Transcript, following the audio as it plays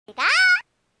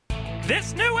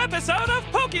this new episode of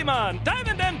Pokémon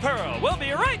Diamond and Pearl. We'll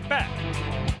be right back.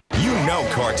 You know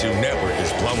Cartoon Network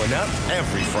is blowing up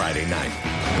every Friday night.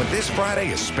 But this Friday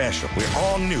is special. We're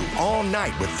all new, all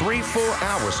night, with 3 full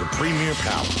hours of premiere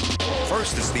power.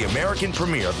 First is the American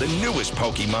premiere of the newest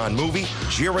Pokémon movie,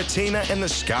 Giratina and the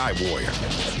Sky Warrior.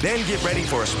 Then get ready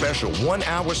for a special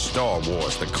 1-hour Star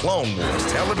Wars, the Clone Wars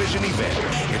television event.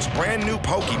 It's brand new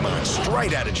Pokémon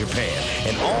straight out of Japan,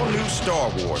 and all new Star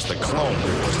Wars, the Clone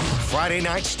Wars. Friday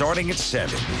night starting at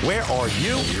 7. Where are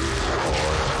you?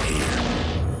 Here.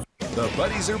 The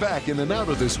buddies are back in an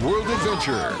out-of-this-world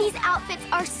adventure. These outfits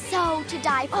are so to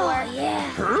die for. Oh, yeah.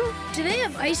 Huh? Do they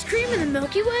have ice cream in the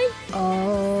Milky Way?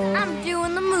 Oh. I'm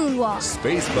doing the moonwalk.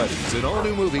 Space Buddies, an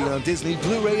all-new movie on Disney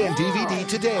Blu-ray and DVD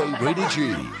today, rated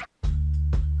G.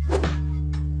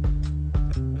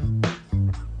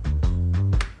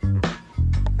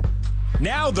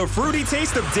 Now the fruity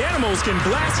taste of Danimals can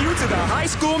blast you to the High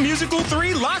School Musical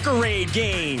 3 Locker-Aid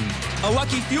game. A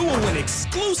lucky few will win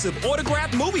exclusive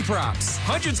autographed movie props.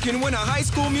 Hundreds can win a High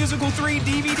School Musical 3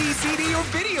 DVD, CD, or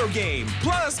video game.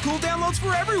 Plus, cool downloads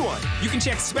for everyone. You can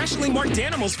check specially marked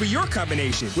Danimals for your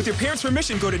combination. With your parents'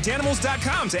 permission, go to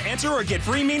Danimals.com to enter or get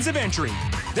free means of entry.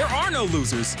 There are no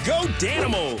losers. Go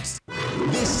Danimals!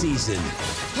 This season,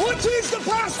 what is the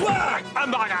password?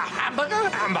 Hamburger, hamburger,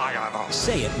 hamburger.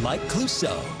 Say it like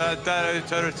Clouseau.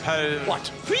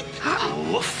 What? Freak?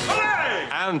 Woof.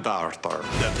 And Arthur.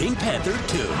 The Pink Panther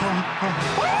 2.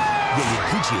 Rated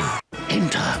PG.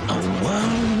 Enter a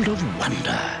world of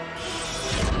wonder,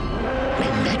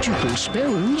 where magical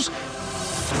spells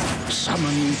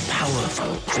summon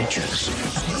powerful creatures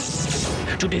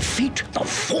to defeat the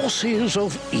forces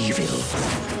of evil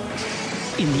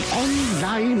in the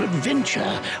online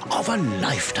adventure of a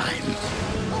lifetime.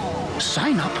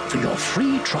 Sign up for your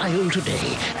free trial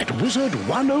today at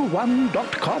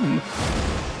wizard101.com.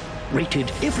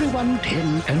 Rated everyone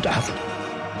 10 and up.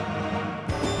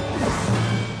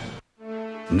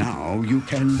 Now you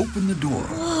can open the door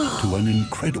to an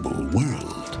incredible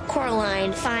world.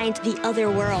 Coraline finds the other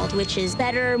world, which is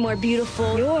better, more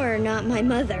beautiful. You're not my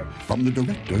mother. From the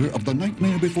director of The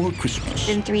Nightmare Before Christmas.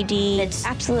 In 3D, it's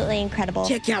absolutely incredible.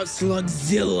 Check out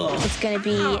Slugzilla. It's going to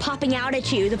be popping out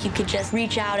at you. You could just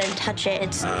reach out and touch it.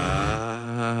 It's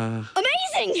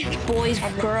amazing! Boys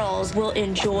and girls will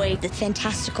enjoy the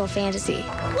fantastical fantasy.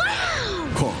 Wow!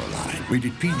 Coraline,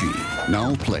 rated PG,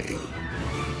 now playing.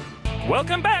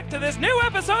 Welcome back to this new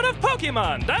episode of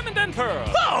Pokémon Diamond and Pearl.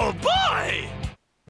 Oh, boy!